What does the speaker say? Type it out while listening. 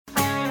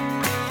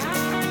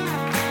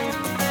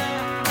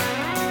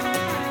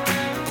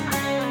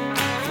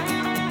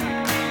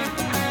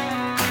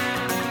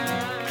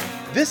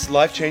This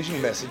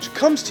life-changing message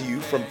comes to you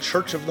from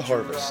Church of the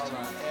Harvest.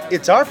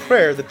 It's our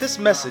prayer that this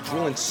message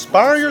will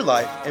inspire your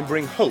life and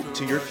bring hope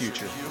to your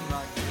future.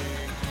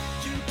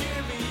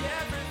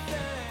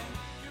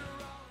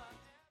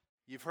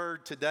 You've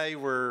heard today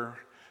we're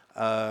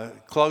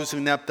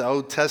closing up the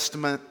Old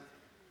Testament,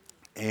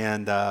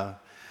 and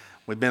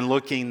we've been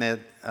looking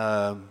at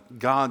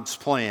God's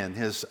plan,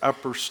 His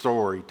upper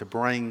story to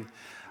bring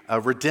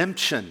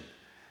redemption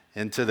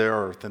into the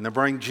earth and to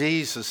bring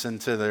Jesus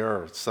into the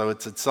earth. So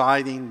it's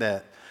exciting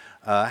that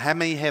how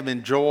many have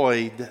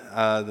enjoyed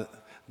the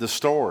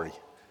story?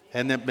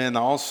 Hasn't it been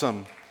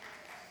awesome?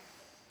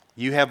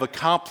 You have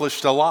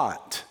accomplished a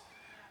lot.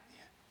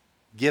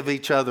 Give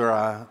each other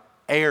a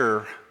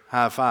air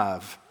high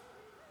five.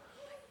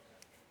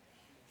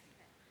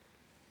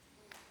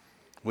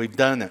 We've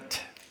done it.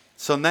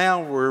 So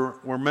now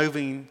we're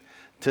moving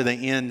to the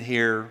end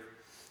here,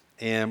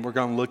 and we're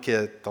going to look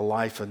at the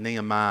life of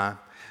Nehemiah.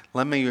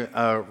 Let me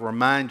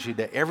remind you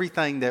that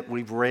everything that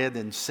we've read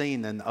and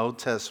seen in the Old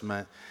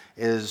Testament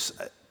is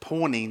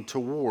pointing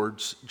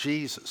towards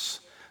Jesus.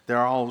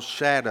 They're all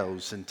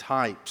shadows and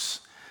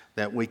types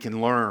that we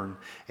can learn.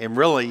 And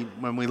really,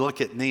 when we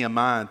look at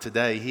Nehemiah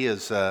today, he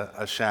is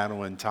a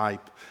shadow and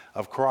type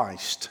of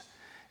Christ.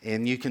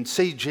 And you can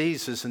see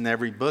Jesus in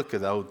every book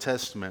of the Old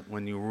Testament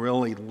when you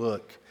really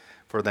look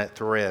for that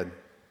thread.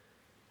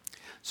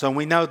 So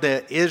we know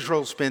that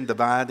Israel's been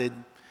divided.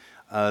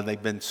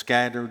 They've been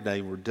scattered.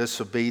 They were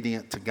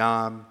disobedient to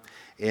God.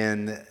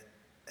 In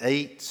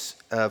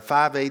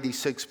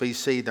 586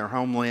 BC, their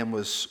homeland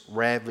was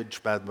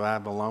ravaged by the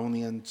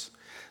Babylonians.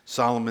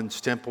 Solomon's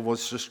temple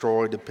was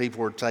destroyed. The people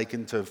were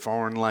taken to a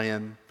foreign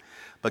land.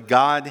 But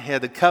God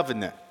had a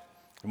covenant.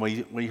 And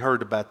we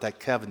heard about that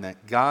covenant.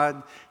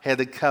 God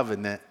had a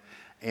covenant,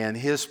 and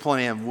His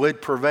plan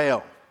would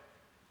prevail.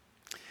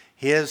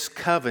 His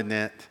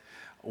covenant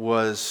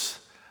was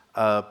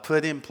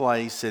put in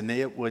place, and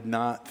it would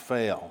not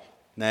fail.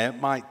 Now,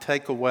 it might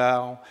take a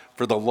while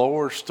for the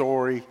lower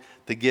story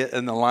to get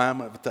in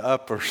alignment with the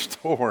upper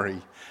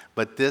story,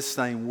 but this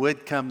thing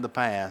would come to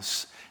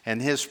pass.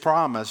 And His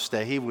promise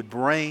that He would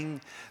bring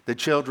the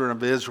children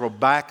of Israel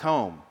back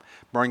home,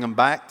 bring them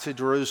back to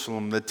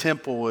Jerusalem. The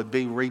temple would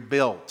be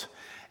rebuilt.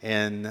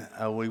 And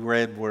we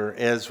read where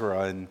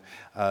Ezra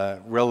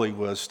really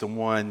was the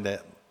one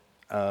that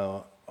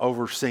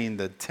overseeing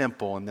the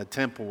temple, and the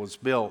temple was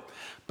built.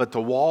 But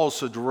the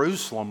walls of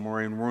Jerusalem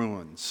were in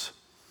ruins.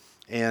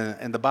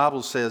 And the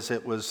Bible says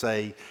it was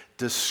a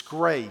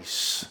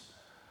disgrace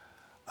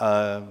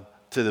to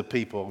the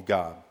people of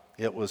God.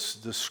 It was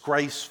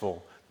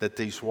disgraceful that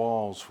these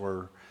walls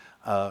were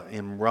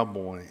in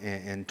rubble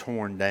and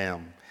torn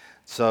down.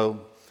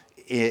 So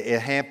it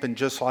happened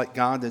just like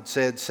God had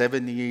said.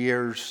 70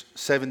 years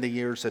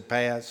had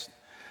passed,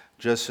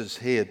 just as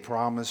He had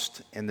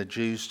promised, and the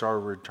Jews started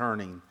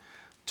returning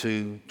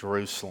to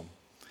Jerusalem.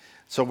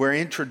 So we're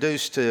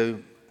introduced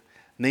to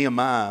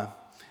Nehemiah,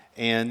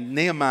 and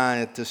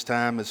Nehemiah at this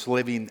time is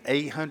living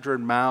 800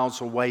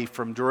 miles away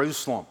from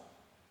Jerusalem,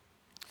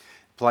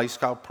 a place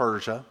called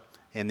Persia,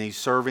 and he's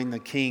serving the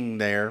king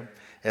there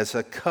as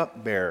a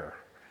cupbearer.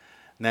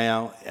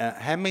 Now,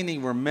 how many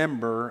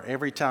remember,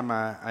 every time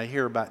I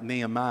hear about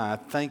Nehemiah, I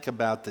think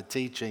about the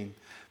teaching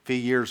a few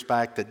years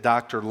back that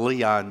Dr.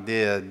 Leon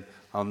did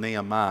on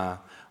Nehemiah. I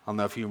don't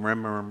know if you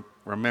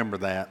remember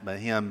that, but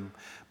him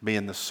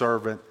being the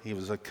servant, he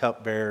was a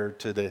cupbearer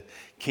to the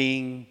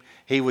king.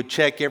 He would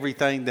check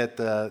everything that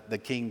the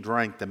king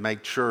drank to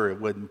make sure it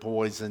wasn't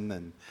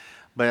poison.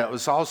 But it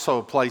was also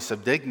a place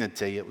of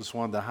dignity. It was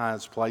one of the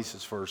highest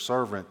places for a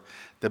servant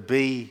to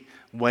be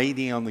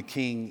waiting on the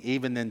king,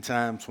 even in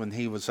times when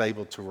he was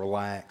able to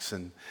relax.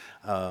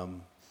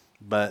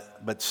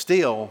 But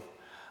still,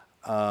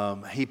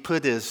 he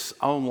put his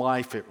own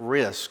life at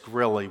risk,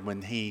 really,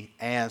 when he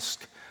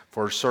asked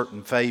for a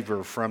certain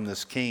favor from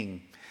this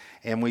king.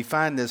 And we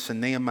find this in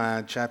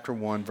Nehemiah chapter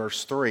 1,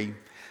 verse 3.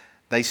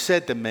 They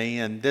said to me,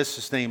 and this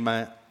is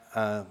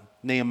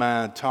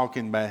Nehemiah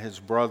talking about his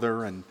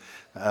brother, and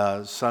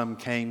some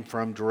came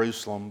from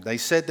Jerusalem. They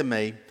said to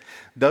me,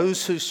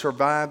 "Those who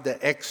survived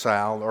the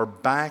exile are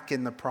back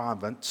in the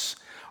province,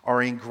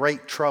 are in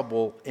great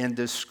trouble and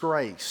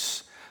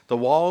disgrace. The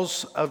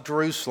walls of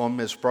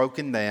Jerusalem is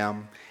broken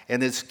down,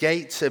 and its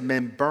gates have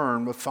been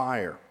burned with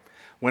fire."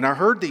 When I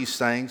heard these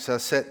things, I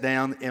sat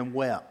down and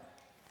wept.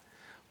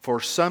 For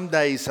some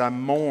days I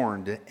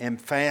mourned and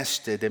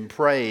fasted and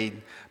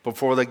prayed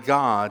before the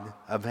God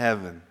of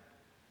heaven.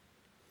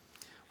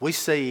 We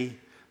see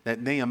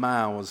that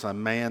Nehemiah was a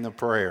man of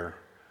prayer.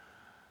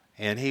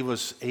 And he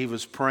was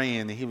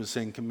praying, he was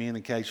in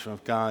communication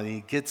with God.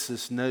 He gets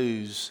this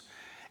news,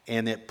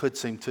 and it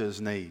puts him to his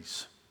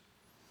knees,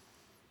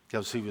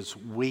 because he was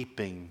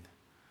weeping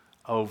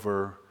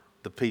over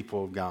the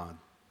people of God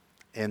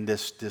and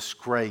this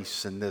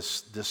disgrace and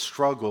this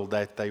struggle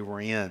that they were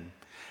in.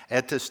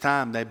 At this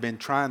time, they'd been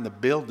trying to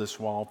build this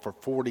wall for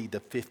 40 to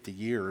 50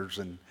 years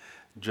and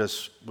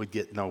just would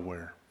get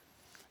nowhere.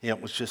 It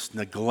was just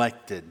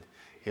neglected.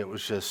 It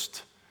was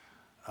just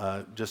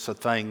a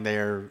thing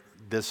there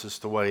this is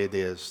the way it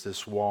is.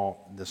 This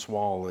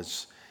wall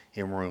is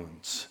in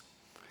ruins.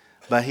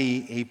 But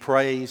he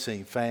prays and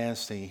he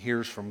fasts and he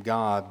hears from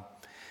God,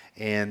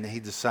 and he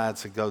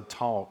decides to go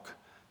talk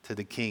to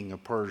the king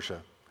of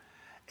Persia.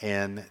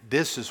 And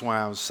this is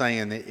why I was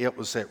saying that it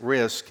was at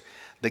risk.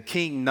 The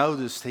king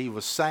noticed he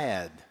was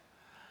sad.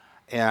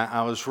 And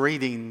I was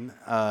reading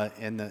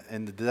in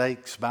the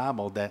Dake's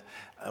Bible that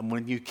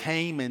when you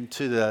came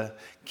into the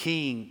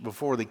king,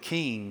 before the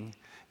king,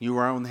 you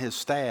were on his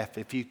staff.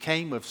 If you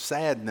came with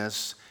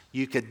sadness,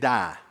 you could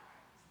die,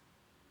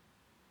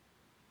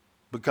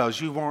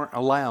 because you weren't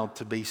allowed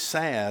to be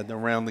sad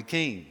around the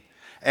king.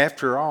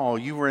 After all,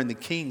 you were in the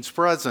king's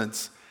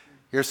presence.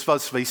 You're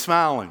supposed to be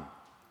smiling.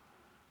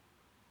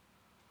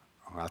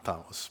 I thought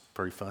it was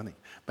pretty funny.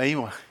 But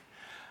anyway,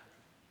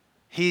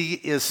 he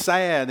is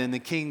sad, and the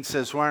king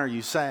says, "Why are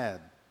you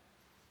sad?"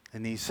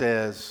 And he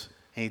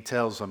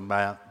tells him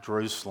about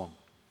Jerusalem,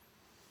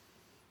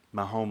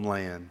 my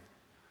homeland.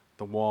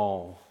 The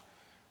wall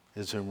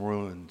is in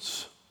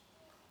ruins.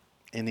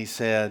 And he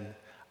said,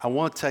 "I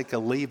want to take a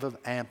leave of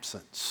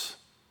absence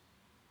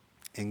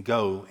and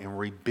go and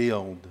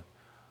rebuild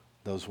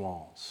those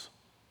walls."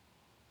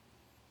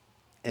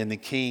 And the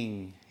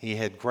king, he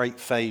had great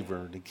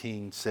favor. The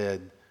king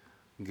said,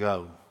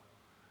 "Go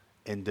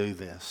and do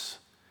this."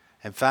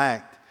 In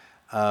fact,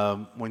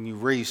 when you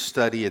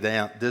re-study it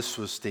out, this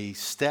was the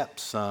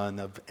stepson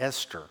of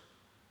Esther.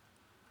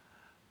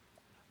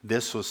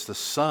 This was the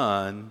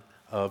son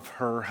of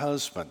her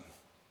husband.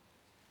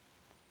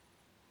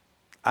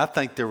 I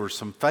think there was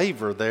some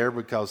favor there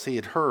because he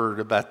had heard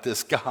about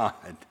this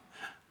God.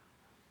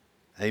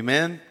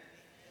 Amen?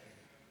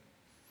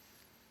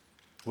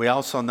 We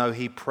also know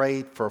he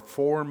prayed for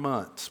 4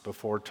 months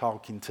before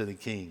talking to the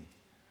king.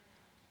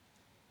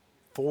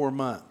 4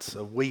 months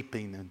of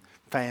weeping and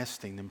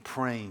fasting and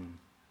praying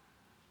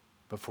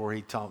before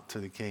he talked to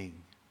the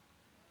king.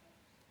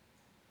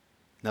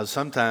 Now,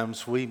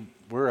 sometimes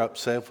we're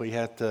upset if we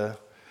have to,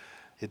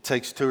 it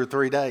takes 2 or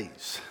 3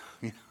 days.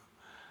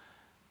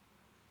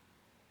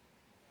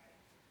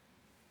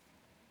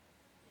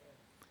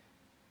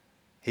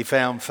 He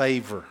found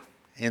favor.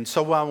 And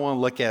so what I want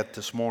to look at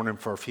this morning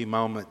for a few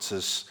moments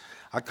is,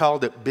 I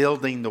called it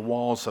building the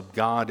walls of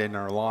God in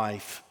our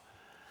life.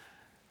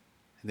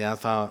 And then I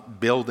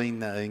thought,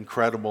 building an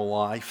incredible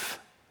life.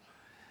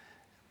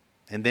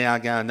 And then I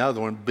got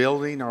another one,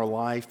 building our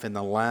life in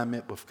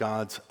alignment with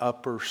God's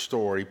upper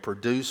story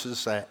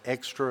produces an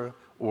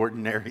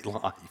extraordinary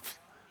life.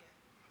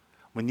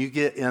 When you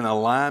get in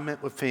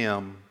alignment with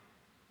Him,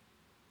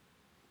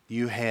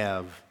 you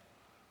have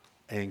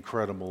an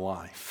incredible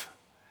life.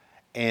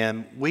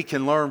 And we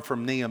can learn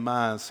from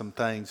Nehemiah some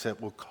things that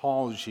will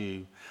cause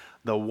you,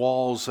 the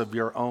walls of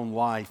your own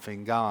life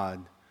in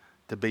God,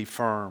 to be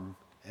firm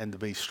and to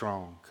be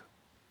strong.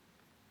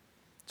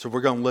 So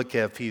we're going to look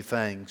at a few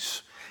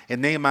things.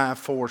 In Nehemiah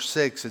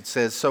 4:6 it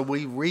says, "So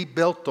we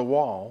rebuilt the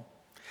wall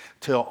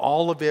till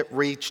all of it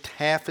reached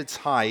half its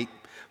height,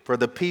 for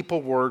the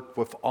people worked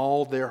with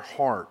all their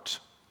heart."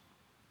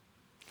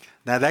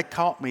 Now that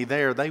caught me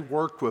there. They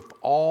worked with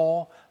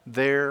all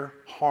their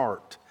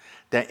heart.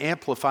 The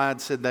Amplified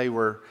said they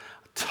were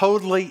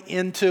totally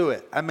into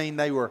it. I mean,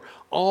 they were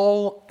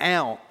all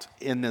out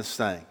in this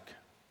thing,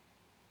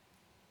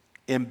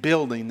 in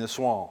building this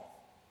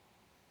wall.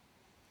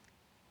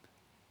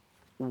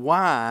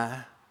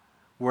 Why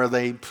were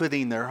they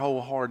putting their whole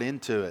heart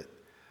into it?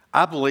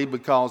 I believe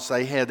because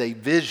they had a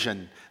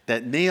vision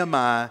that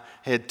Nehemiah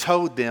had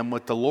told them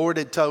what the Lord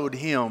had told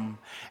him,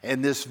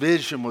 and this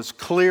vision was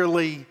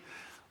clearly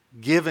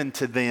given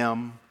to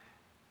them,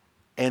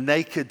 and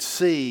they could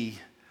see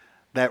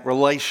that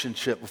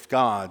relationship with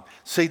God.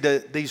 See,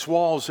 these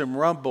walls in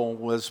Rumble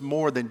was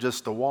more than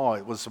just a wall.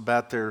 It was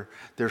about their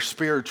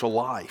spiritual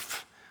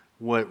life,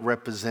 what it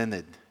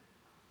represented.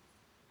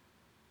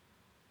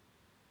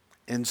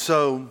 And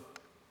so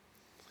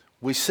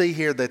we see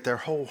here that their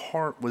whole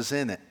heart was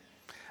in it.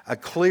 A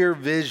clear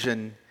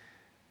vision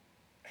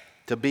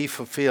to be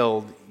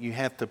fulfilled, you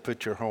have to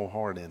put your whole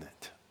heart in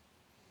it.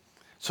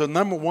 So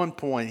number one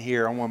point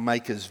here I want to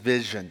make is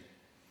vision.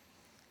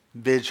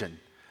 Vision.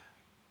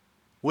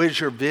 What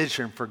is your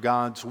vision for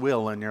God's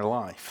will in your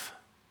life?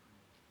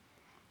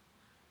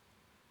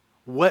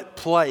 What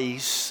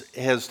place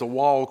has the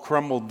wall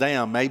crumbled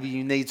down? Maybe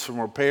you need some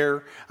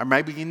repair, or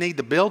maybe you need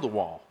to build a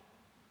wall.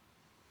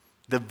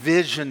 The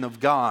vision of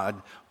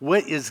God.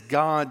 What is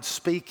God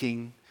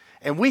speaking?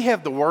 And we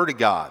have the Word of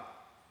God.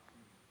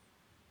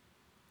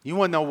 You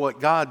want to know what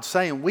God's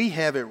saying? We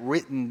have it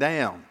written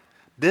down.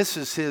 This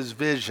is His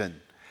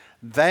vision.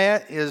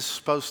 That is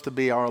supposed to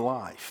be our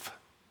life.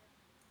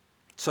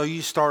 So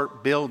you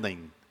start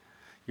building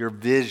your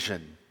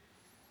vision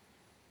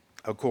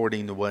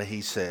according to what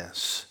He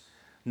says.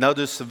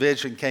 Notice the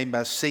vision came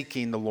by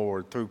seeking the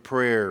Lord through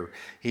prayer.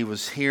 He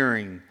was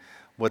hearing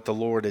what the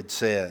Lord had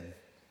said.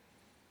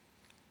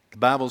 The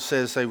Bible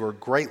says they were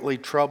greatly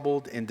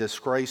troubled and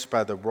disgraced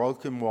by the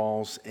broken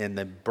walls, and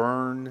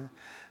the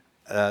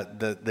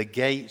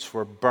gates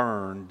were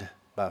burned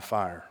by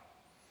fire.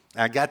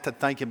 I got to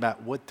thinking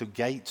about what do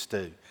gates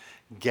do.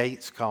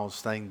 Gates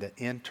cause things to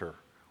enter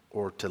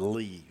or to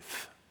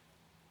leave.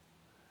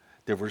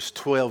 There was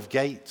 12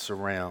 gates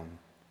around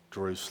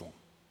Jerusalem.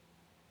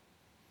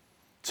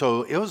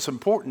 So it was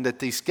important that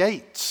these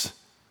gates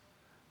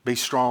be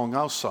strong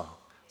also.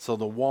 So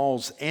the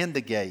walls and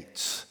the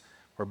gates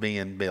were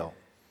being built.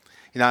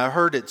 I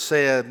heard it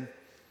said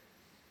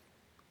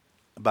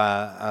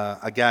by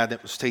a guy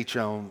that was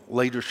teaching on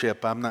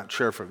leadership. I'm not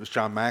sure if it was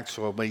John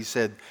Maxwell, but he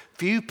said,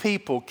 few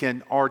people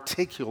can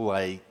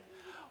articulate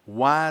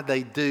why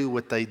they do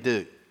what they do.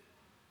 He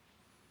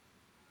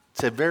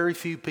said very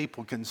few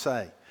people can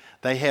say.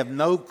 They have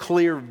no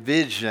clear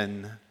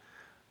vision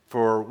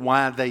for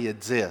why they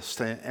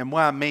exist. And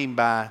what I mean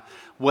by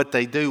what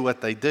they do,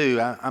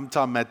 I'm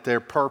talking about their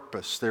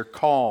purpose, their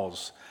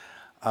cause,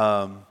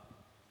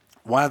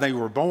 why they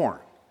were born.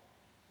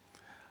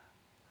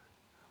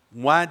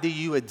 Why do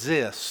you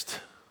exist?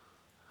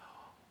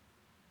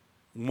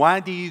 Why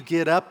do you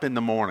get up in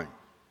the morning?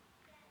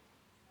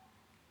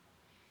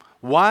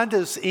 Why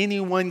does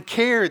anyone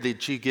care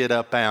that you get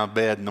up out of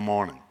bed in the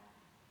morning?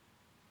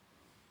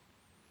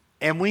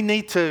 And we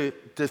need to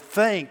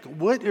think,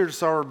 what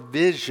is our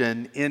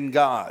vision in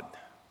God?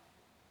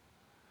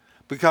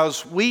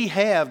 Because we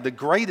have the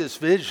greatest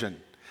vision,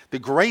 the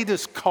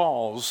greatest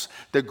cause,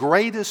 the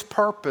greatest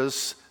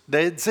purpose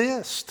that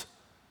exists.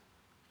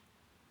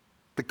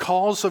 The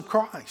cause of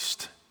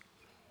Christ.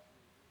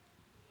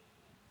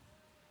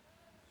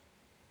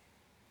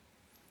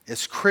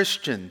 As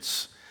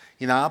Christians,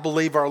 I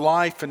believe our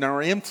life and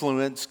our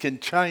influence can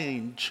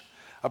change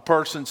a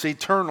person's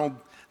eternal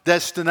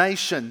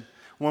destination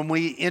when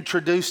we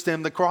introduce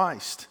them to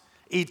Christ.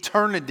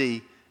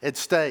 Eternity at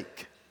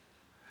stake.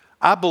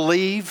 I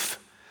believe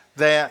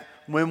that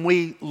when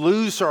we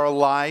lose our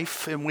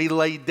life and we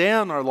lay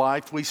down our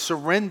life, we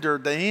surrender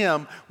to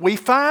Him, we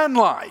find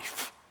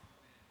life.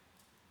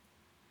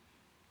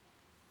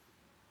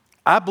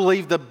 I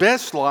believe the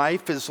best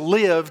life is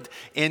lived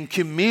in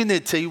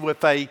community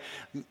with a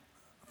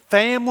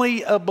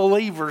family of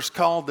believers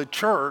called the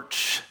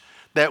church,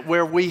 that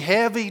where we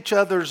have each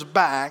other's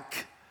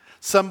back,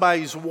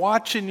 somebody's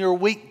watching your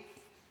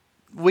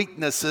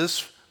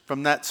weaknesses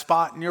from that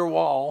spot in your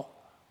wall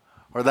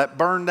or that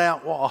burned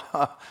out wall,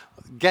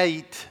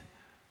 gate,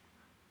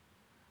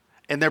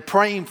 and they're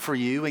praying for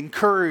you,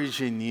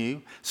 encouraging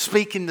you,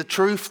 speaking the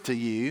truth to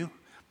you,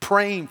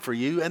 praying for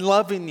you, and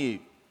loving you.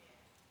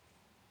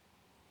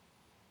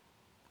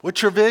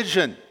 What's your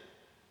vision?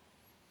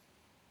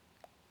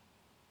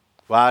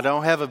 Well, I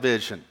don't have a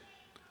vision.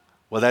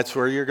 Well, that's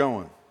where you're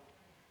going.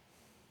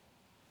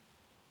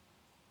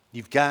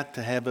 You've got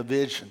to have a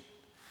vision.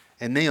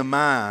 And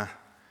Nehemiah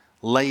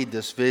laid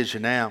this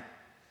vision out.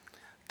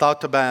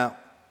 Thought about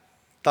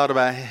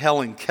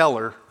Helen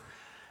Keller.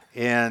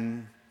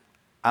 And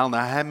I don't know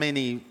how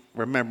many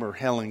remember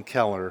Helen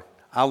Keller.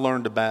 I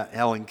learned about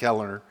Helen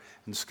Keller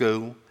in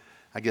school.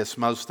 I guess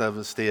most of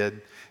us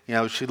did.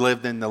 She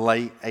lived in the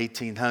late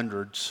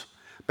 1800s.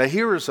 But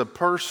here is a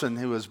person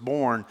who was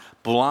born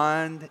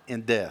blind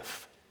and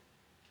deaf.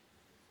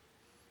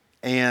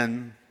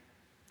 And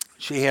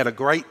she had a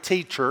great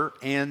teacher,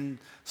 Anne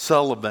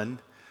Sullivan,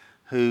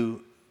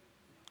 who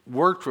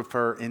worked with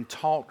her and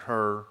taught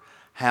her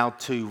how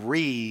to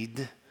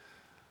read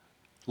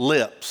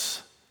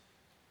lips.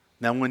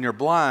 Now, when you're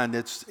blind,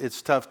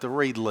 it's tough to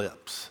read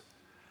lips.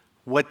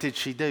 What did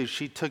she do?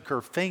 She took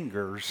her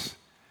fingers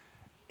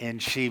and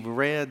she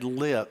read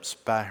lips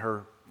by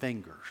her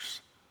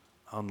fingers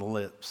on the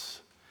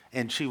lips.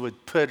 And she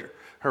would put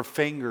her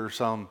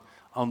fingers on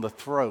the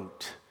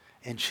throat.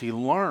 And she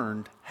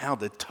learned how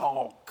to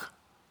talk.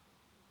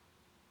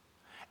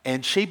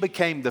 And she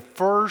became the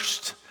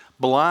first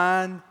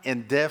blind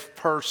and deaf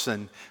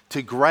person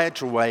to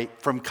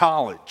graduate from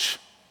college.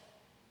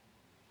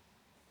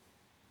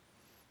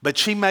 But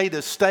she made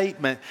a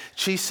statement.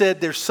 She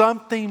said, there's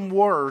something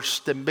worse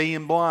than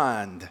being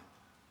blind.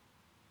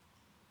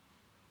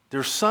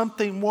 There's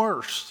something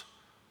worse.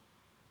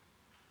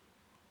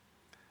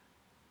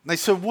 They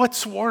said,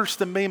 what's worse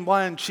than being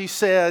blind? She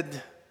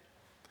said,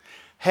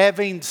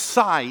 having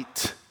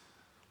sight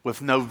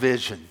with no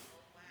vision.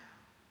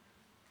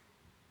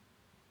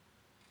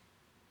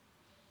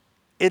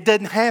 It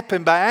didn't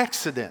happen by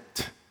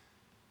accident.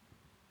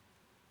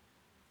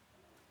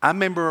 I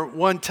remember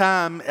one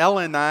time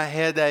Ella and I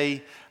had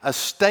a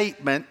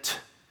statement,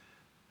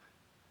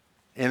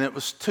 and it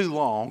was too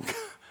long,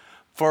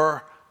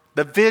 for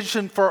the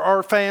vision for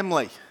our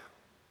family.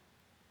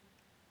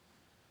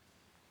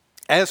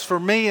 As for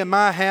me and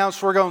my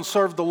house, we're going to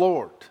serve the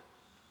Lord.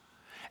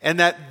 And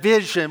that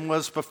vision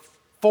was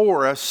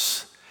before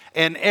us,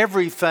 and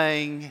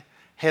everything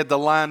had to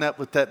line up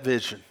with that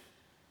vision.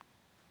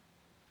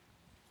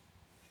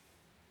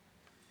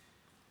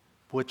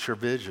 What's your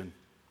vision?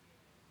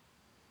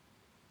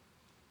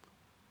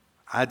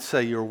 I'd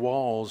say your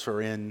walls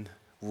are in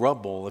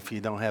rubble if you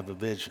don't have a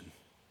vision.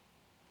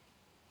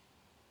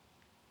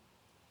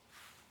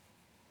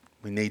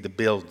 We need to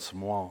build some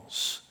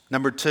walls.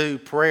 Number 2,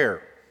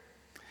 prayer.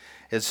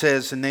 It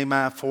says in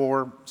Nehemiah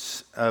 4,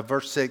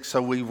 verse 6,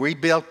 so we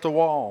rebuilt the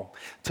wall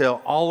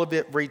till all of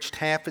it reached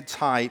half its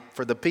height,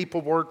 for the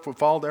people worked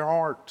with all their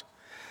heart.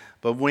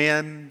 But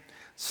when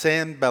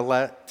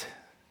Sanballat,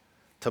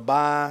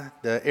 Tobiah,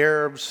 the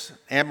Arabs,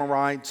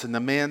 Amorites, and the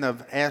men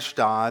of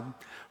Ashdod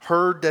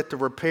heard that the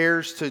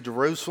repairs to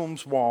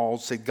Jerusalem's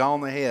walls had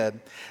gone ahead,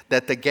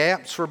 that the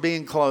gaps were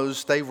being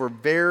closed, they were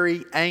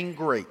very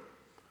angry.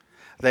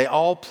 They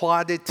all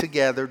plotted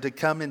together to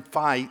come and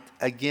fight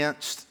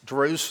against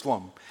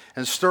Jerusalem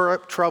and stir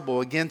up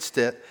trouble against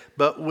it.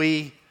 But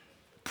we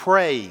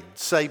prayed,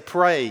 say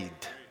prayed.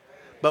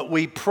 But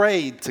we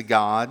prayed to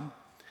God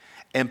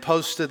and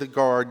posted a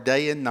guard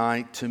day and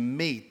night to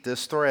meet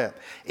this threat.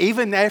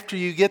 Even after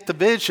you get the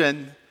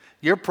vision,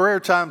 your prayer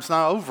time's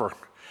not over.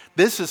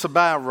 This is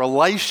about a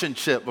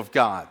relationship with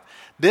God.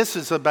 This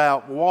is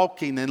about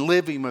walking and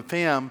living with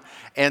Him.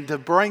 And to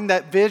bring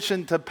that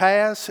vision to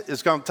pass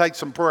is going to take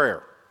some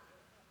prayer.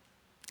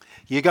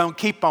 You're going to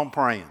keep on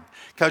praying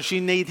because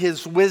you need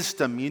His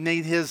wisdom. You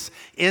need His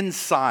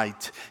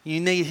insight. You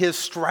need His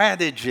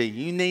strategy.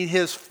 You need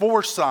His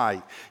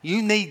foresight.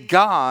 You need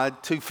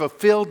God to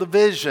fulfill the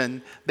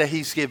vision that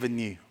He's given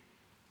you.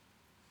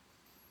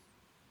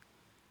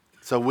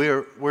 So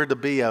we're to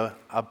be a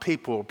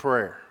people of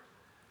prayer.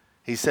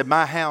 He said,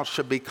 my house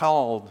should be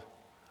called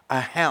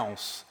a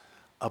house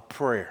of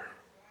prayer.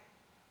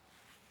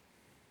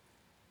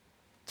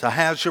 So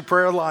how's your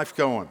prayer life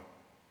going?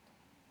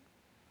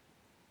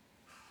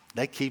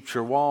 That keeps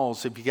your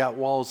walls, if you got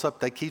walls up,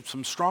 that keeps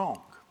them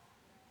strong.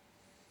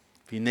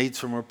 If you need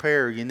some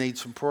repair, you need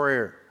some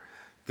prayer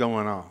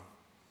going on.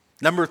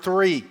 Number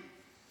 3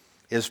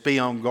 is be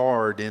on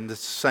guard in the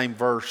same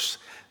verse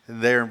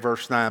there in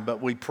verse 9.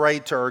 But we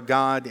prayed to our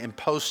God and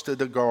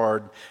posted a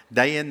guard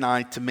day and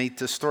night to meet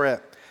this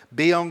threat.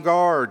 Be on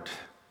guard.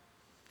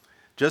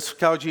 Just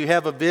because you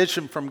have a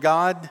vision from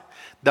God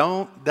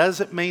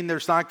doesn't mean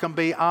there's not going to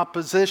be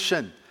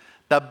opposition.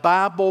 The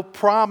Bible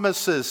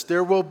promises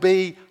there will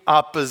be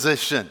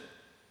opposition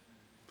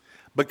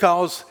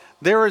because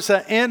there is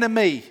an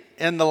enemy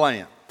in the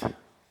land.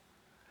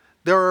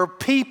 There are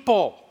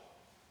people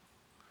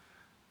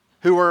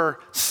who are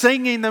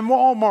singing in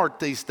Walmart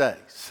these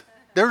days.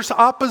 There's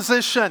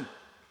opposition.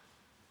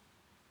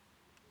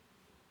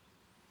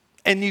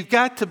 And you've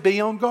got to be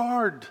on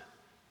guard.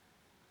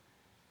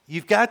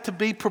 You've got to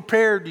be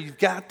prepared. You've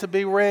got to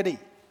be ready.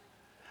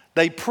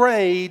 They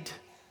prayed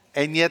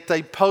and yet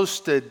they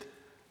posted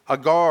a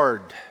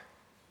guard.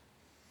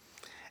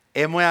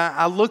 And when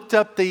I looked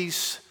up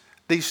these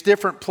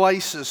different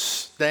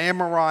places, the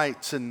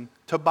Amorites and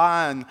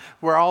Tobiah and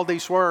where all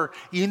these were,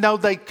 you know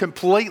they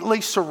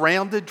completely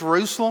surrounded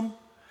Jerusalem.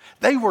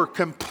 They were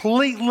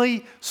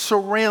completely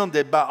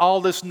surrounded by all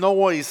this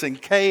noise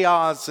and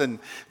chaos and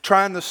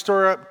trying to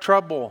stir up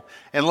trouble.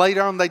 And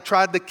later on they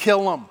tried to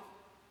kill them.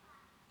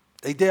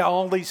 They did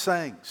all these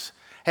things.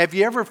 Have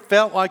you ever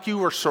felt like you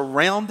were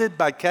surrounded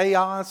by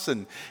chaos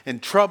and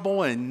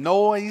trouble and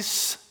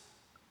noise?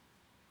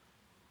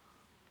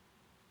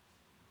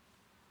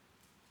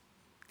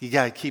 You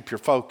got to keep your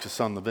focus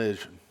on the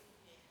vision.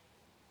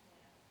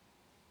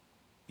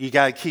 You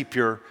got to keep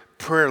your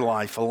prayer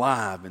life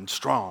alive and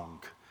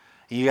strong.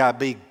 You got to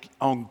be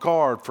on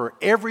guard for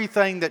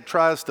everything that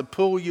tries to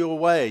pull you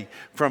away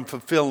from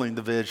fulfilling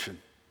the vision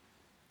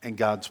and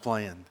God's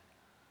plan.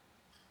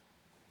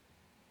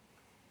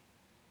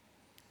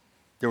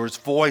 There was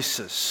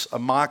voices of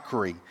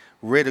mockery,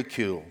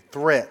 ridicule,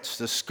 threats,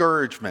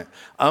 discouragement,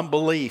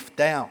 unbelief,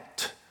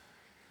 doubt.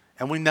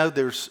 And we know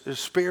there's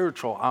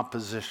spiritual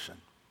opposition.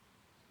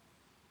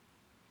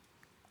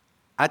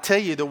 I tell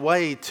you, the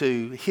way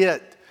to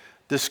hit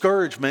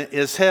discouragement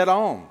is head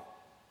on.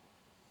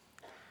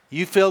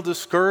 You feel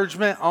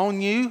discouragement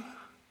on you?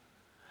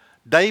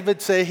 David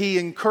said he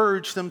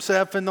encouraged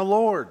himself in the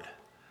Lord.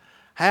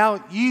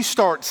 How? You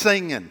start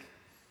singing.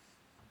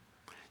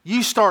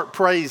 You start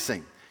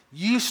praising.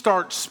 You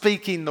start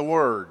speaking the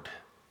word.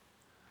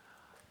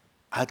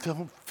 I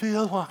don't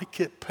feel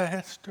like it,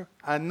 Pastor.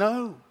 I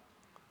know.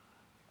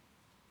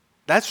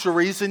 That's the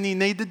reason you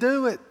need to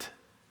do it.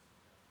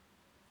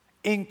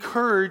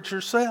 Encourage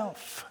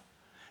yourself.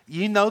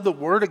 You know the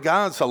Word of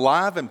God is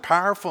alive and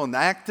powerful and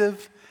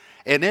active,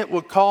 and it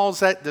will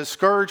cause that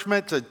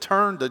discouragement to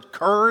turn to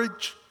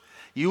courage.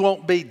 You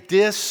won't be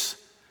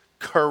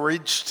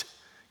discouraged.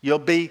 You'll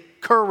be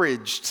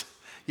encouraged.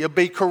 You'll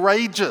be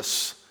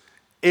courageous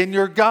in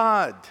your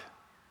God.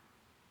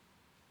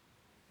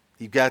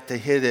 You've got to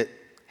hit it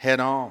head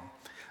on.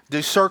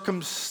 Do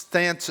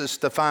circumstances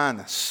define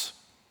us,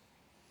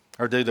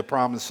 or do the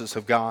promises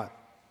of God?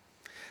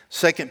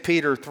 2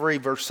 Peter 3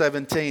 verse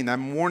 17,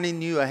 I'm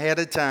warning you ahead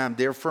of time,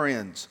 dear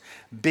friends,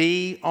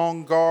 be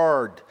on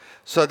guard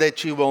so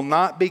that you will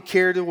not be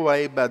carried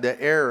away by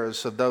the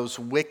errors of those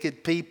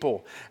wicked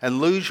people and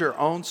lose your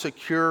own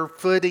secure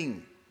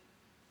footing.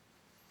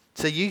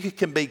 So you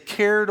can be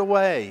carried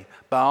away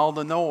by all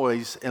the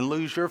noise and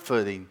lose your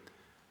footing,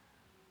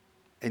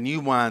 and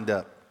you wind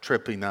up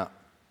tripping up.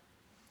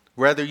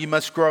 Rather, you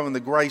must grow in the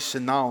grace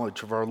and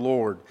knowledge of our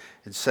Lord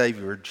and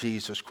Savior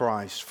Jesus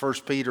Christ. 1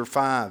 Peter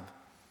 5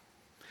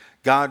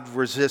 God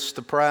resists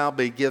the proud,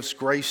 but He gives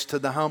grace to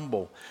the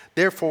humble.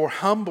 Therefore,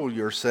 humble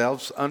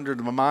yourselves under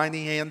the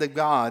mighty hand of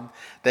God,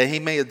 that He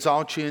may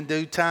exalt you in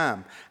due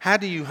time. How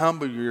do you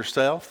humble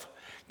yourself?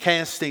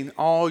 Casting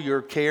all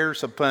your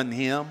cares upon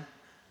Him.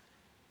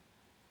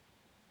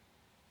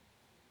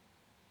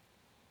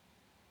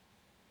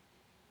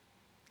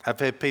 I've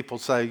had people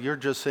say, you're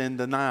just in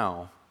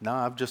denial. No,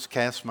 I've just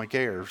cast my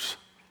cares.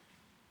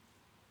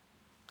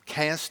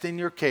 Casting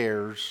your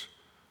cares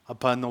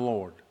upon the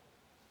Lord.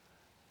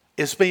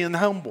 It's being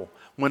humble.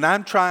 When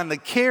I'm trying to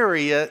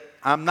carry it,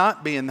 I'm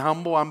not being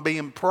humble, I'm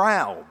being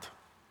proud.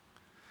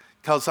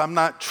 Because I'm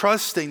not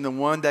trusting the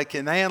one that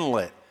can handle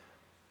it.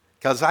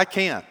 Because I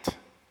can't.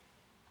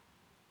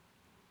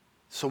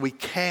 So we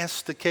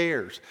cast the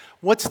cares.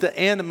 What's the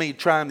enemy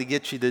trying to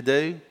get you to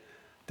do?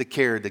 To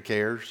carry the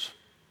cares.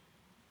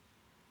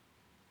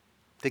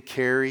 To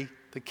carry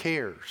the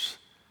cares.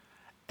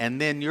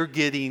 And then you're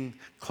getting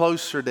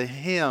closer to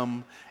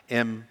Him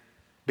and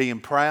being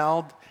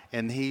proud,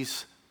 and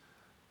He's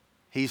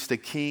the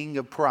king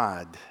of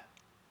pride.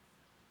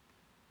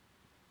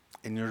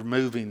 And you're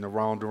moving the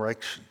wrong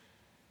direction.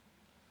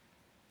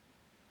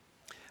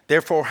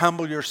 Therefore,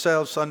 humble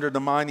yourselves under the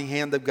mighty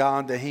hand of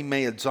God, that He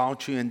may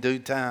exalt you in due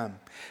time,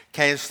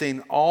 casting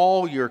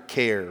all your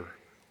care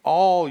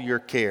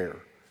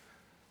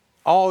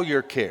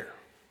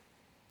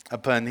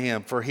upon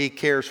Him, for He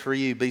cares for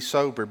you. Be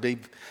sober, be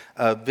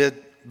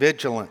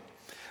vigilant,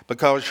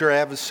 because your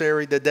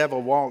adversary, the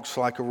devil, walks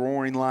like a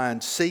roaring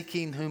lion,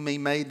 seeking whom he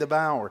may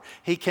devour.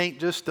 He can't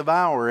just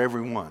devour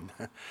everyone.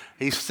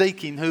 He's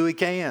seeking who he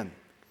can.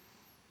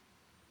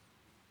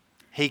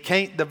 He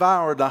can't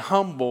devour the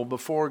humble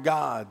before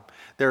God.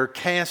 They're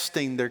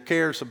casting their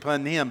cares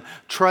upon Him,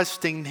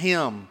 trusting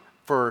Him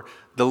for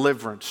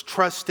deliverance,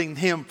 trusting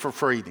Him for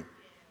freedom.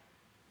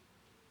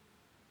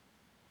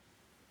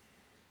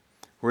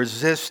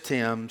 Resist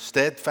him,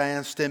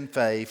 steadfast in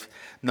faith,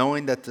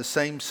 knowing that the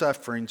same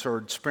sufferings are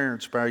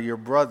experienced by your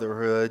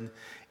brotherhood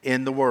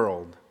in the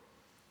world.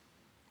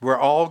 We're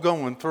all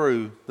going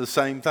through the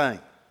same thing.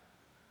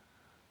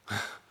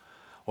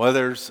 Well,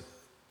 there's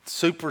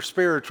super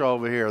spiritual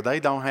over here.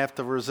 They don't have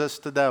to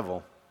resist the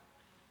devil.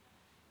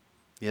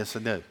 Yes,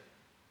 they do.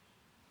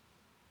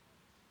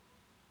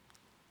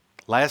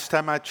 Last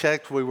time I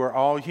checked, we were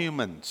all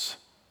humans.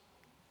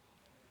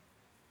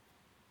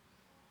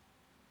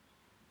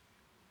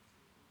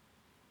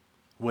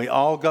 We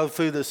all go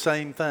through the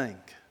same thing.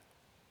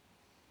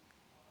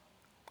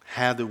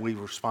 How do we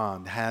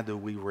respond? How do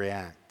we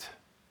react?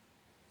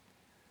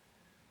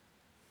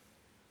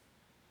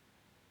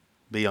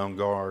 Be on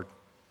guard.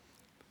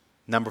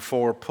 Number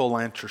 4, pull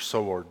out your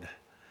sword.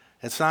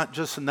 It's not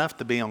just enough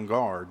to be on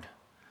guard.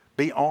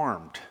 Be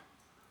armed.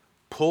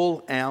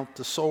 Pull out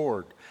the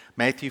sword.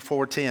 Matthew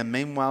 4:10.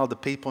 Meanwhile, the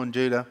people in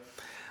Judah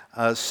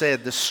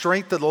said, the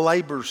strength of the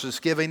laborers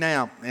is giving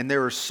out, and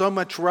there is so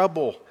much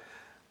rubble.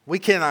 We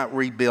cannot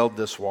rebuild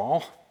this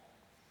wall.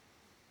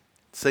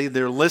 See,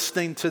 they're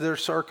listening to their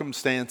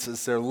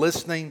circumstances. They're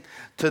listening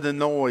to the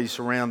noise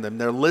around them.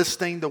 They're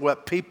listening to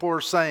what people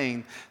are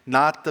saying,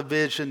 not the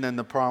vision and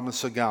the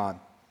promise of God.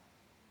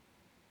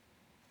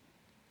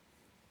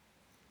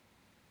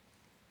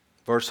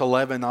 Verse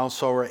 11,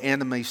 also our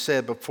enemies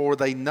said, before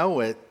they know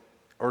it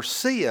or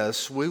see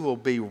us, we will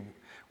be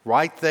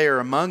right there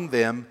among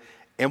them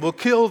and will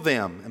kill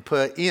them and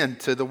put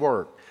end to the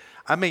work.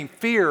 I mean,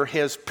 fear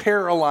has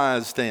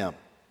paralyzed them.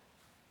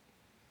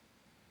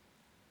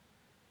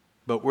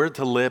 But we're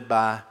to live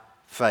by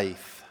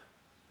faith.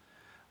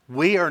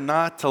 We are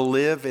not to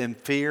live in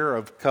fear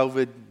of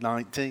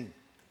COVID-19.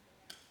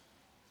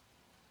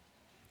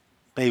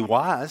 Be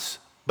wise,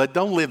 but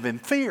don't live in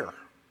fear.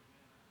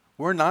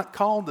 We're not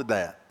called to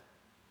that.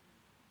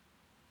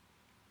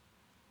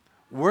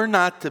 We're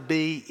not to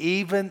be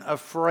even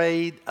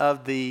afraid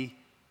of the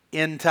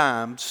end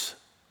times.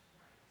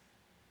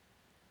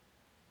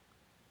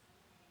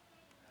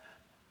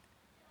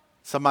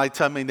 Somebody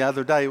told me the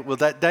other day, will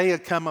that day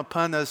come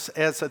upon us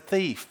as a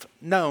thief?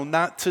 No,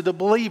 not to the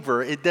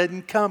believer. It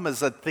doesn't come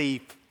as a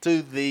thief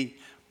to the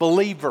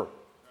believer.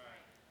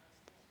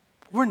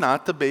 We're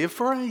not to be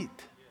afraid.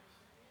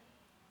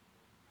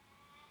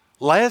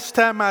 Last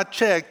time I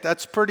checked,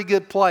 that's a pretty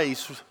good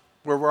place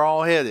where we're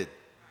all headed.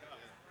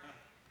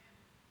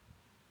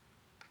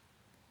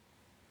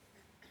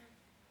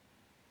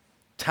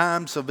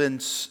 Times of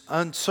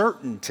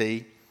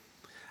uncertainty,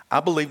 I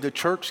believe the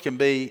church can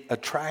be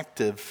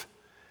attractive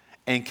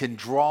and can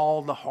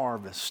draw the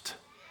harvest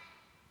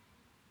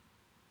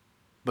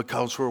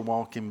because we're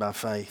walking by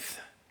faith.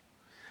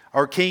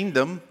 Our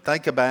kingdom,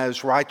 think about it,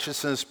 is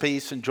righteousness,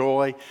 peace, and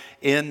joy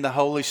in the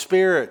Holy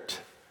Spirit.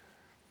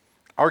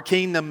 Our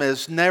kingdom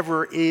is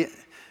never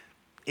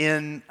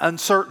in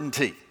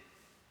uncertainty.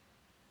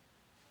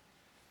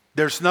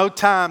 There's no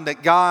time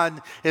that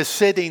God is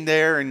sitting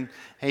there and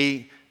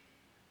He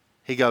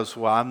goes,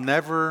 well,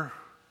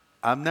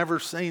 I've never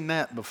seen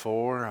that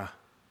before.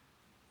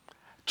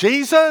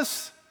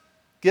 Jesus,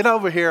 get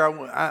over here.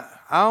 I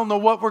don't know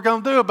what we're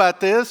going to do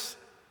about this.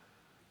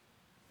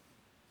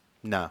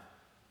 No,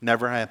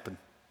 never happened.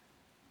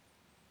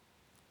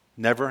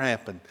 Never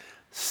happened.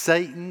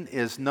 Satan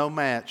is no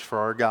match for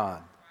our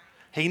God.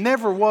 He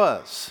never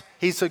was.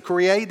 He's a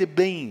created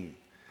being.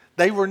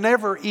 They were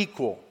never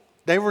equal.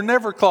 They were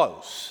never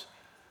close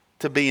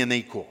to being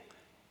equal.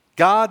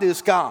 God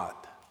is God.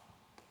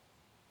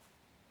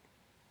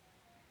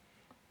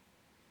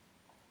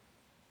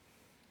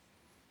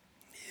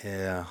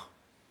 Yeah.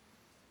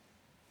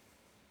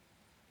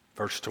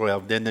 Verse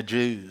 12, then the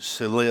Jews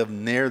who lived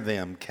near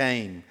them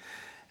came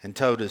and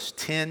told us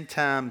 10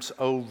 times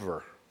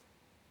over.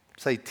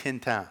 Say 10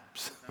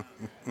 times.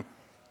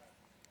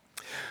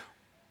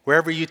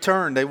 Wherever you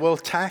turn, they will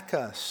attack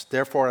us.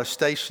 Therefore, I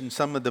stationed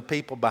some of the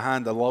people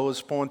behind the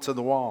lowest points of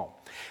the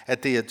wall,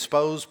 at the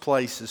exposed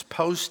places,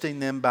 posting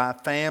them by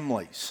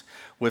families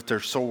with their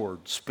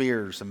swords,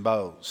 spears, and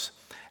bows.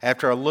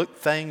 After I looked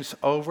things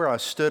over, I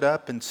stood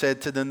up and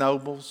said to the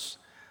nobles,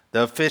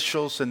 the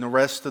officials, and the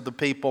rest of the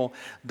people,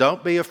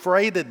 don't be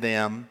afraid of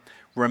them.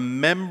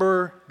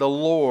 Remember the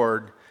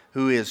Lord,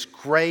 who is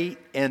great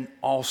and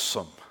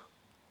awesome.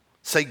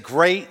 Say,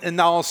 great and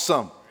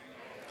awesome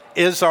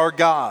is our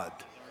God.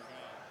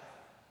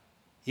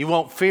 You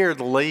won't fear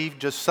to leave.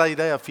 Just say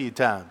that a few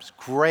times.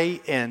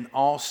 Great and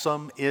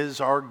awesome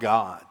is our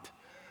God.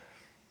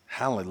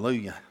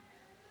 Hallelujah.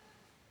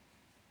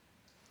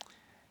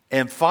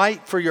 And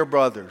fight for your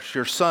brothers,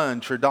 your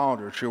sons, your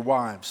daughters, your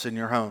wives, and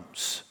your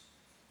homes.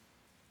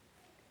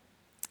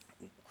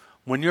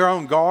 When you're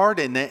on guard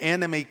and the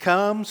enemy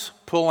comes,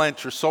 pull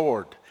out your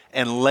sword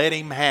and let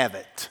him have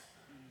it.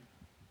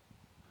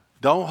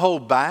 Don't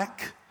hold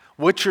back.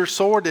 With your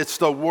sword, it's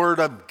the word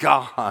of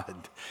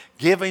God.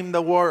 Give him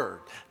the word.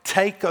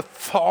 Take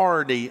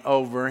authority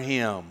over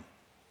him.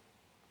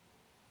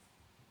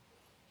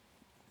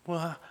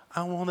 Well,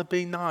 I want to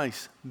be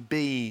nice.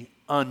 Be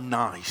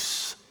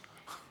unnice.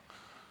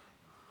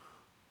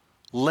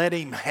 Let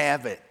him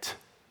have it.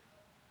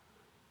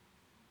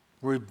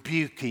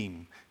 Rebuke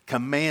him,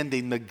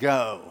 commanding to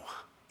go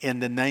in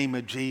the name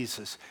of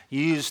Jesus.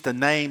 Use the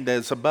name that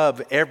is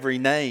above every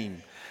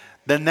name.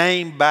 The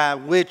name by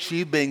which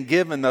you've been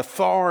given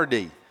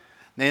authority.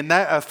 And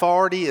that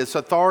authority is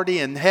authority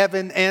in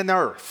heaven and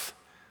earth.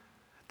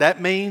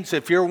 That means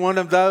if you're one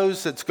of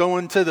those that's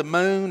going to the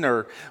moon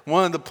or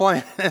one of the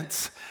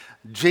planets,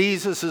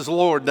 Jesus is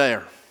Lord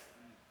there.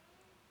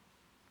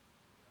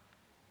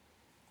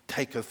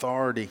 Take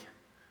authority.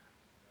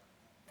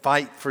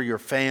 Fight for your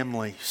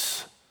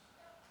families.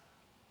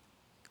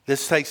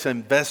 This takes an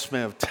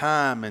investment of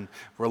time and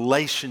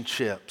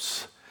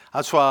relationships.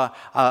 That's why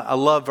I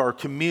love our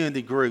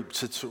community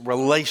groups. It's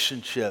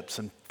relationships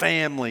and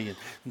family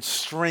and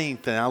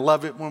strength. And I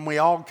love it when we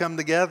all come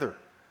together.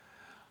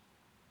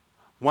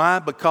 Why?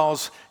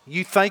 Because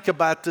you think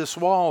about this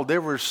wall.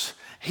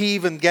 He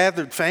even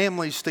gathered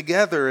families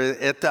together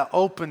at the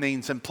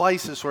openings and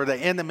places where the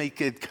enemy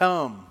could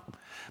come.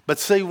 But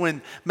see,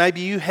 when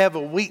maybe you have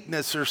a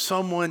weakness or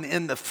someone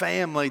in the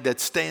family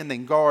that's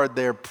standing guard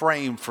there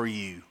praying for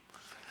you.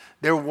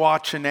 They're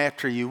watching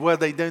after you. What are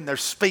they doing? They're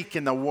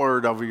speaking the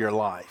word over your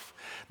life.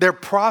 They're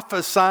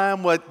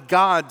prophesying what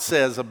God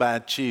says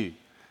about you.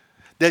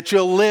 That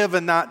you'll live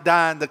and not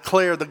die and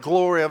declare the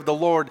glory of the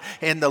Lord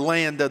in the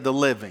land of the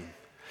living.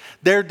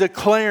 They're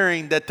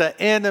declaring that the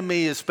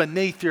enemy is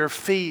beneath your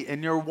feet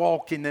and you're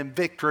walking in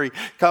victory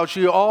because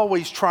you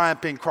always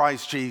triumph in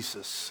Christ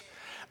Jesus.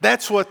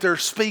 That's what they're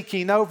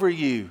speaking over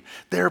you.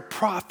 They're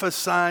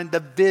prophesying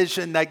the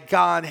vision that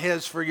God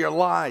has for your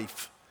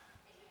life.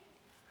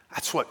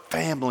 That's what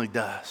family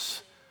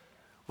does.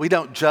 We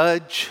don't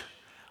judge.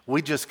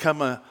 We just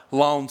come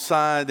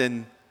alongside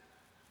and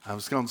I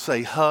was going to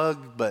say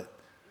hug, but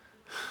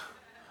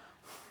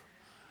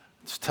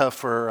it's tough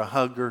for a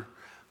hugger.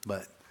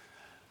 But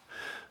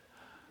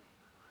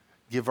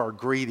give our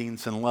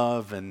greetings and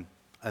love and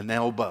an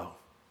elbow.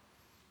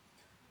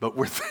 But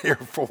we're there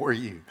for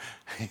you.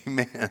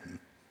 Amen.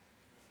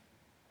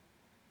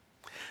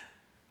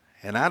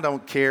 And I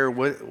don't care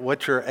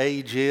what your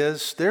age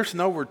is. There's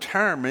no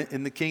retirement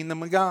in the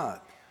kingdom of God.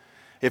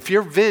 If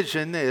your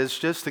vision is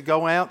just to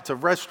go out to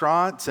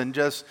restaurants and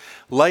just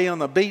lay on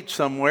the beach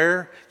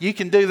somewhere, you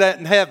can do that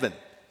in heaven.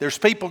 There's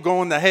people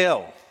going to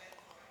hell.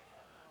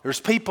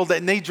 There's people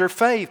that need your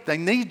faith. They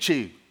need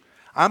you.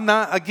 I'm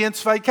not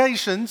against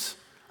vacations.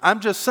 I'm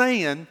just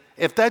saying,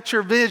 if that's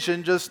your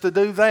vision just to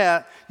do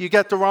that, you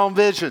got the wrong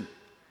vision.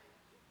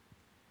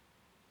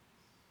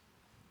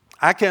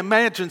 I can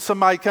imagine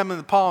somebody coming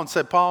to Paul and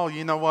say, Paul,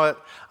 you know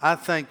what? I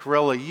think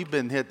really you've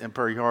been hitting it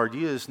pretty hard.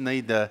 You just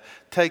need to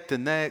take the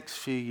next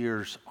few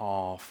years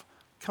off.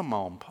 Come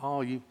on,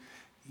 Paul.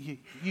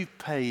 You've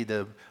paid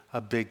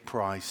a big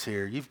price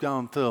here. You've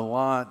gone through a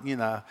lot. You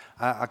know,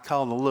 I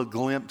caught a little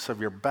glimpse of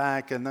your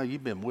back. I know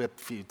you've been whipped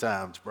a few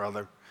times,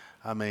 brother.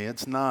 I mean,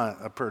 it's not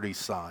a pretty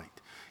sight.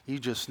 You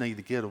just need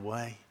to get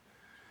away.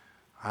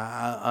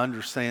 I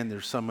understand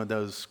there's some of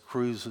those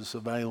cruises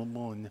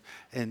available,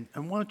 and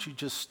why don't you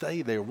just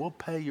stay there? We'll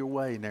pay your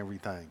way and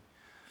everything.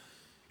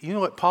 You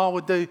know what Paul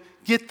would do?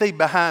 Get thee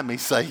behind me,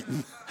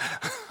 Satan.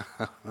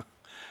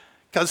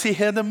 Because he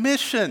had a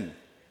mission,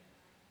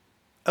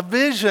 a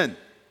vision.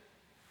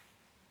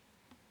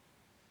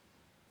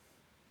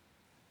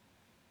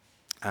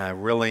 I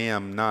really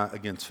am not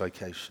against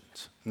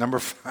vacations. Number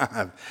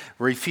 5,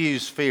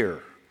 refuse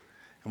fear.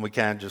 And we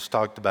kind of just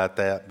talked about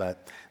that,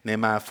 but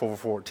Nehemiah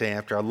 4:14,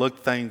 after I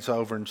looked things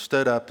over and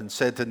stood up and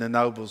said to the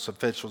nobles,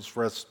 officials,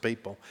 rest of the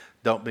people,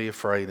 don't be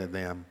afraid of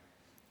them.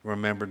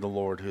 Remember the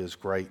Lord who is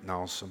great and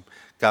awesome.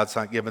 God's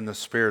not given the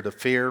spirit of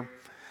fear,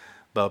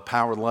 but of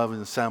power, love,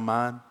 and a sound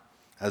mind.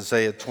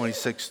 Isaiah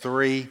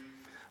 26:3,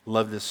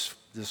 love this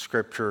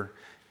scripture.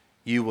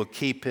 You will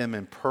keep him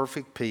in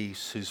perfect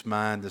peace whose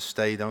mind is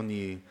stayed on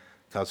you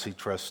because he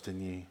trusts in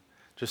you.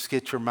 Just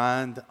get your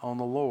mind on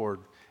the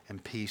Lord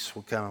and peace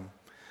will come.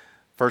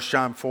 1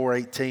 John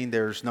 4:18,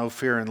 there is no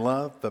fear in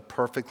love, but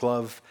perfect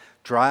love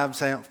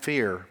drives out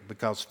fear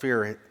because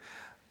fear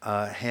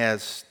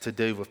has to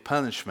do with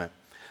punishment.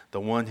 The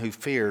one who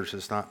fears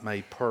is not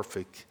made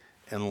perfect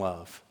in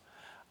love.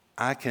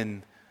 I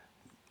can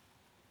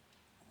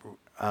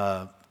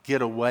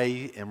get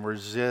away and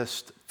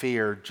resist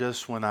fear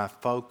just when I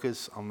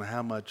focus on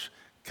how much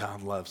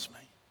God loves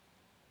me.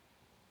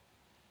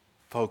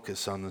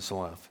 Focus on this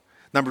love.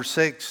 Number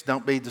 6,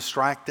 don't be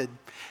distracted.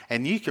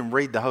 And you can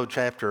read the whole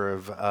chapter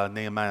of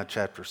Nehemiah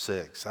chapter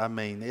 6. I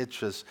mean, it's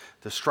just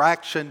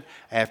distraction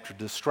after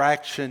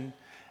distraction.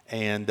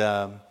 And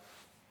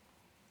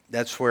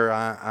that's where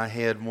I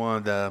had one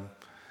of the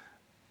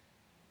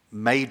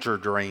major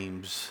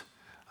dreams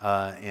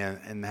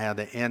and how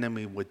the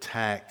enemy would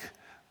attack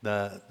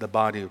the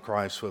body of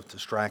Christ with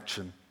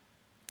distraction.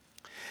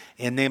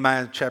 In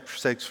Nehemiah chapter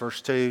 6,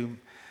 verse 2,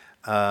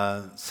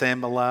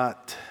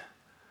 Sanballat,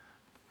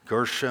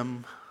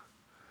 Gershom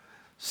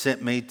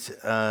sent me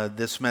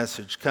this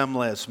message. Come,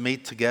 let us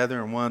meet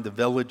together in one of the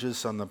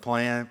villages on the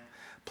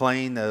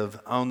plain of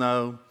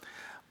Ono.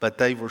 But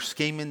they were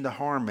scheming to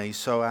harm me,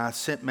 so I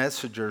sent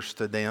messengers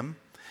to them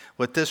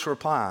with this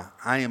reply.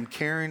 I am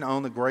carrying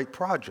on a great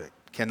project,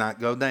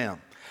 cannot go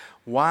down.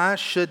 Why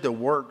should the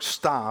work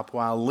stop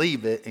while I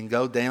leave it and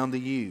go down to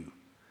you?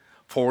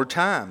 4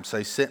 times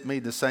they sent me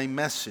the same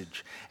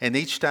message, and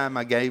each time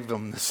I gave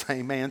them the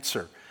same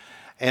answer.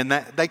 And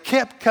they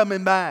kept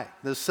coming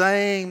back, the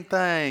same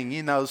thing,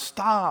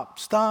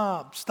 stop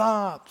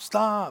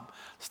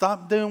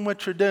doing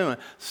what you're doing.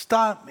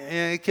 Stop,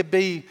 and it could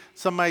be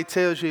somebody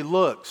tells you,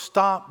 look,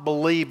 stop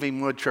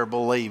believing what you're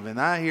believing.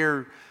 I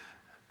hear,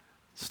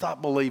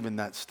 stop believing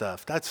that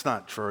stuff. That's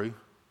not true.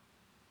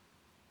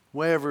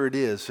 Whatever it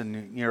is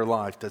in your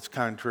life that's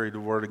contrary to the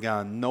Word of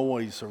God,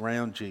 noise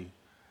around you,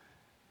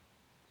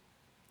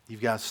 you've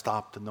got to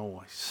stop the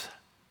noise.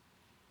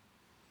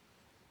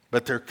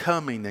 But they're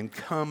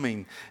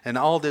coming, and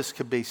all this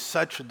could be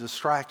such a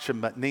distraction,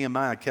 but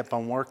Nehemiah kept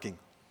on working.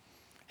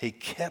 He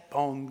kept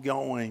on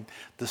going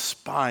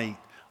despite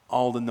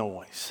all the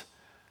noise.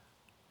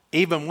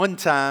 Even one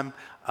time,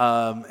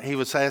 he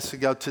was asked to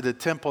go to the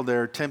temple.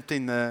 They're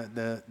attempting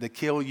to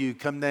kill you.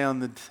 Come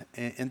down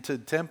into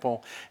the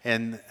temple,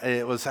 and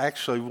it was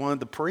actually one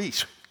of the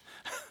priests.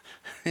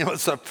 It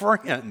was a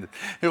friend.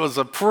 It was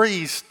a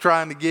priest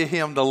trying to get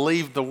him to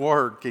leave the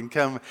work and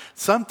come.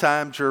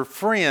 Sometimes your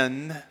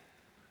friend,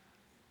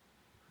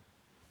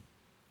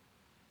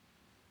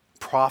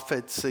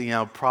 prophets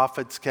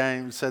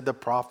came and said the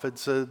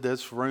prophets said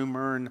this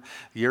rumor and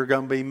you're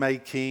going to be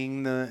made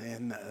king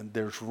and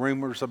there's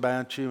rumors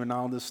about you and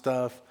all this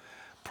stuff.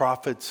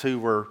 Prophets who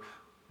were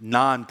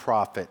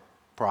non-prophet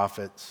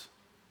prophets.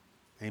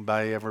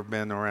 Anybody ever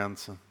been around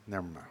some?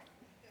 Never mind.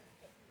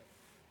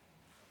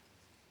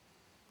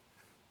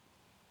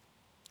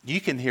 You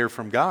can hear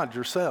from God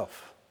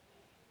yourself.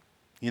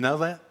 You know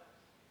that?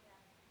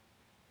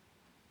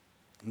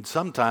 And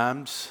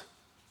sometimes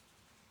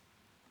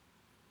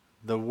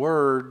the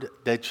word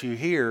that you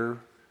hear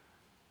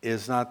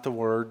is not the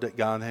word that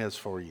God has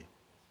for you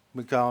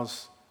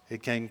because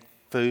it came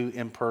through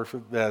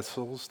imperfect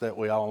vessels that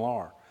we all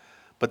are.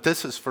 But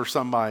this is for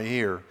somebody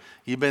here.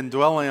 You've been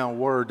dwelling on a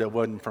word that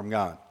wasn't from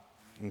God.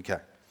 Okay.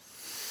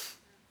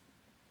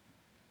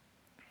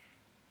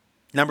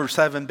 Number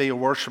 7, be a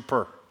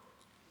worshiper.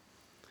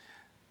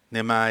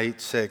 Nehemiah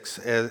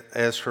 8:6,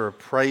 Ezra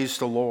praised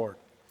the Lord,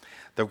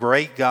 the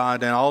great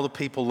God, and all the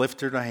people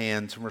lifted their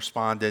hands and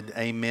responded,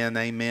 Amen,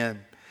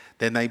 amen.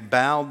 Then they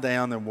bowed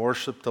down and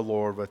worshiped the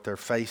Lord with their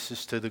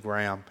faces to the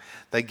ground.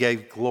 They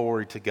gave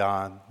glory to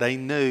God. They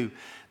knew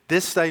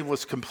this day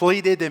was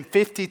completed in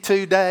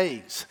 52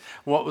 days.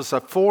 What was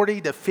a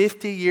 40 to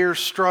 50 year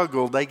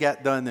struggle, they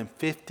got done in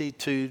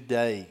 52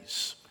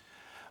 days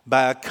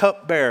by a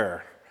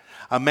cupbearer,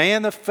 a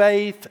man of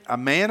faith, a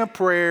man of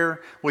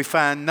prayer. We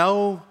find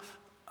no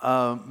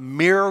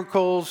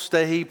miracles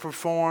that he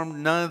performed,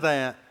 none of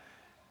that.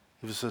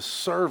 He was a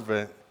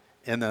servant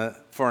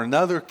for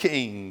another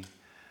king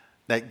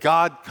that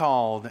God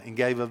called and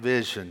gave a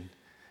vision,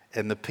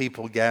 and the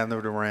people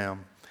gathered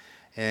around.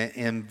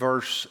 In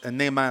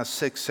Nehemiah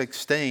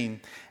 6:16,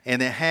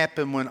 and it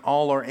happened when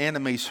all our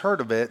enemies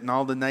heard of it and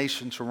all the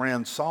nations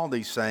around saw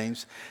these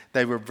things,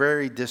 they were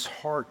very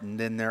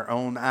disheartened in their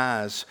own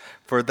eyes,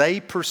 for they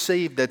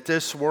perceived that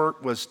this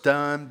work was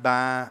done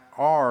by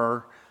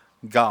our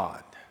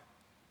God.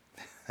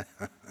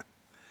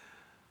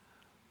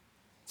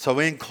 So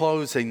in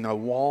closing, the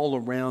wall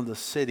around the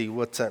city,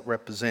 what's that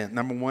represent?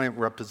 Number one, it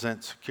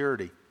represents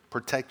security,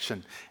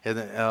 protection. It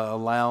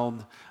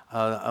allowed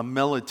a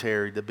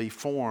military to be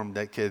formed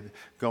that could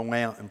go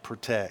out and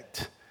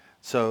protect.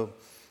 So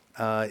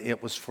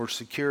it was for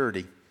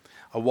security.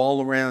 A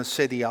wall around the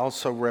city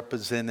also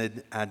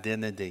represented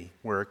identity,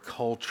 where a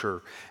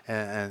culture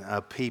and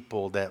a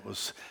people that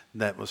was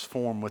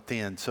formed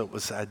within. So it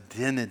was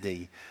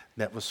identity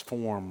that was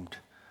formed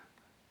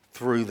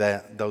through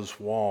those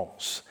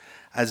walls.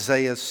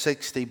 Isaiah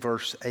 60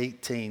 verse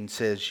 18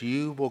 says,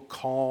 "You will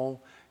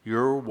call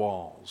your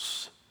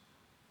walls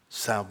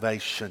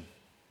salvation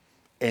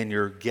and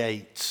your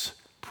gates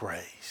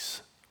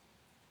praise."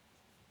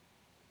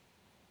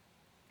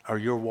 Are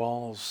your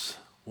walls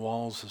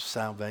of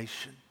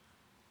salvation?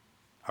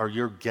 Are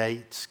your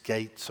gates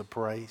of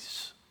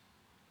praise?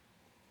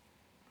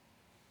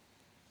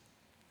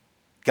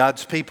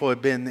 God's people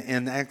had been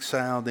in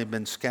exile. They'd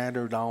been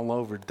scattered all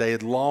over. They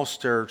had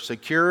lost their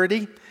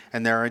security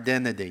and their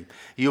identity.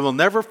 You will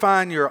never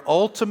find your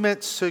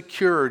ultimate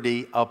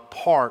security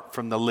apart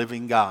from the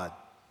living God.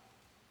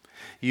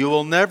 You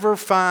will never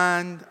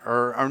find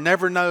or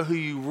never know who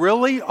you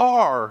really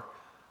are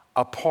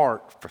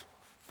apart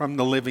from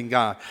the living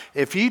God.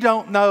 If you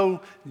don't know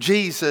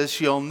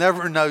Jesus, you'll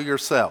never know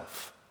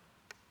yourself.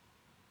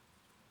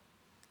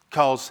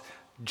 Because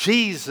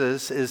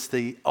Jesus is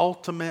the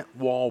ultimate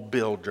wall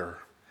builder.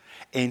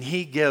 And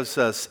He gives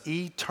us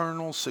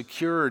eternal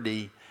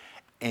security,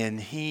 and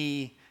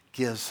He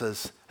gives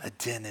us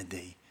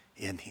identity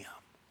in Him.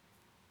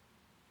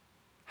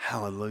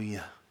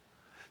 Hallelujah.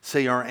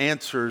 See, our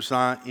answer is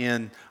not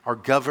in our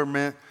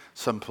government,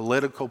 some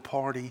political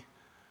party.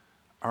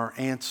 Our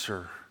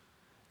answer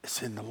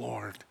is in the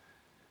Lord,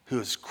 who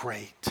is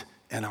great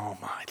and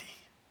almighty.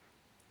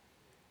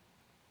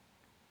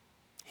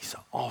 He's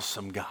an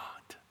awesome God.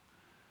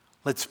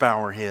 Let's bow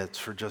our heads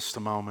for just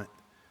a moment.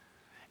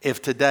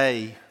 If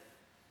today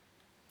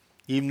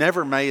you've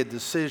never made a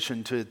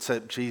decision to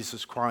accept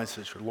Jesus Christ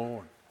as your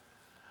Lord,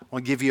 I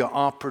want to give you an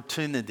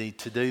opportunity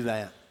to do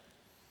that.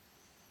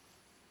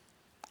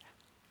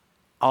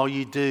 All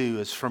you do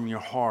is from your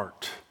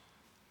heart.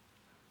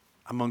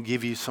 I'm going to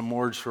give you some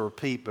words to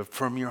repeat, but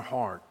from your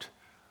heart,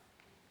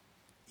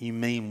 you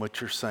mean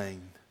what you're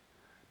saying,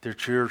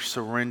 that you're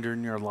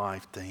surrendering your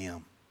life to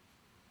Him.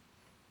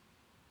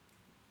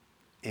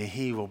 And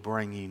He will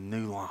bring you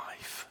new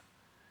life.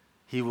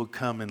 He will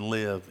come and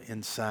live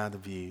inside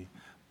of you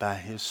by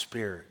His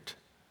Spirit.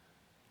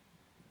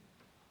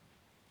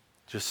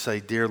 Just say,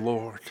 "Dear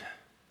Lord,"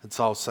 let's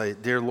all say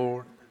it. "Dear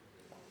Lord,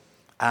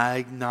 I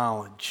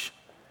acknowledge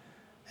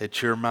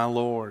that you're my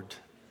Lord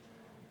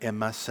and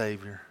my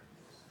Savior,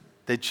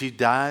 that you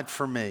died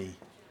for me.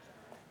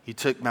 You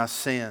took my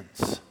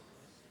sins.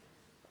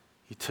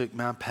 You took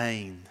my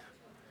pain,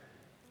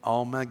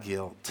 all my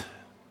guilt.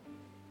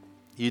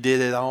 You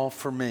did it all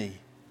for me.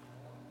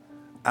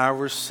 I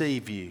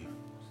receive you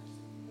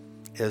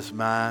as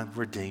my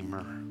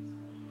Redeemer.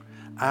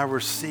 I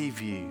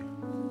receive you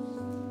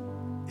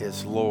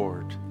as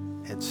Lord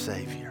and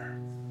Savior.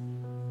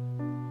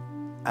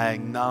 I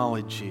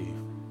acknowledge you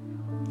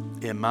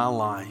in my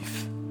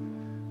life.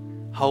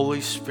 Holy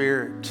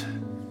Spirit,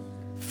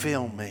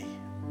 fill me,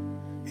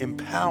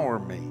 empower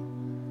me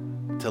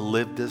to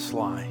live this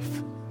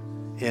life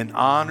in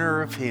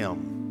honor of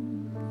Him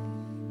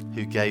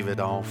who gave it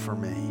all for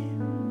me."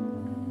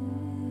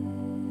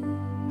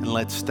 And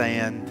let's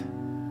stand.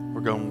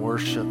 We're going to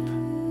worship.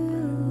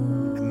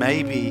 And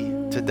maybe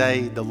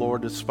today the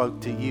Lord has spoke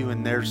to you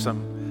and there's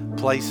some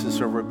places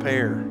of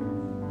repair.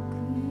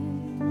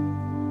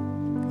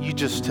 You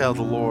just tell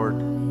the Lord,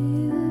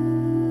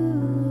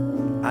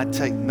 "I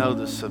take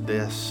notice of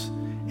this."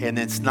 And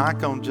it's not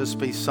going to just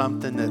be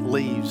something that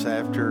leaves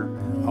after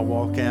I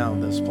walk out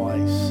of this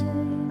place.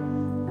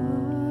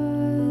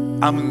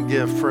 I'm going to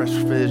give fresh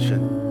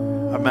vision.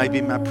 Or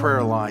maybe my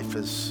prayer life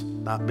has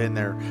not been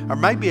there. Or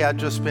maybe I've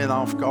just been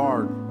off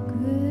guard.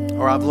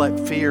 Or I've let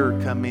fear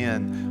come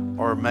in.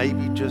 Or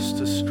maybe just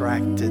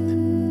distracted.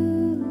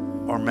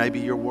 Or maybe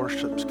your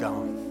worship's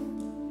gone.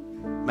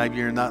 Maybe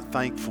you're not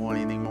thankful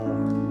anymore.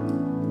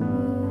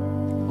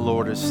 The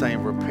Lord is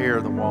saying,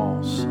 repair the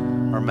walls.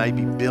 Or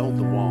maybe build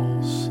the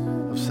walls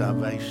of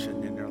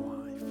salvation in your life.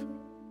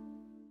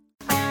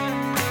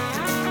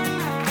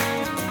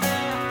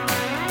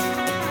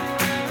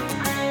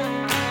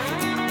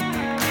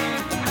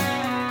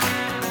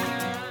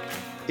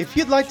 If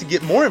you'd like to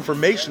get more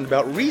information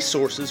about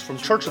resources from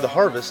Church of the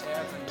Harvest,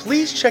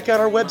 please check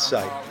out our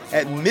website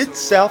at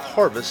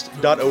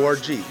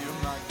midsouthharvest.org.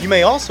 You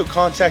may also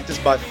contact us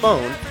by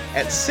phone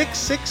at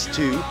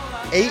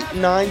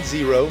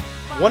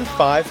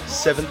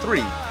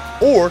 662-890-1573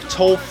 or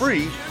toll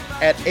free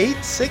at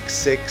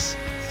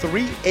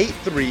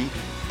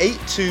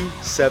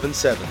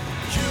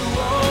 866-383-8277.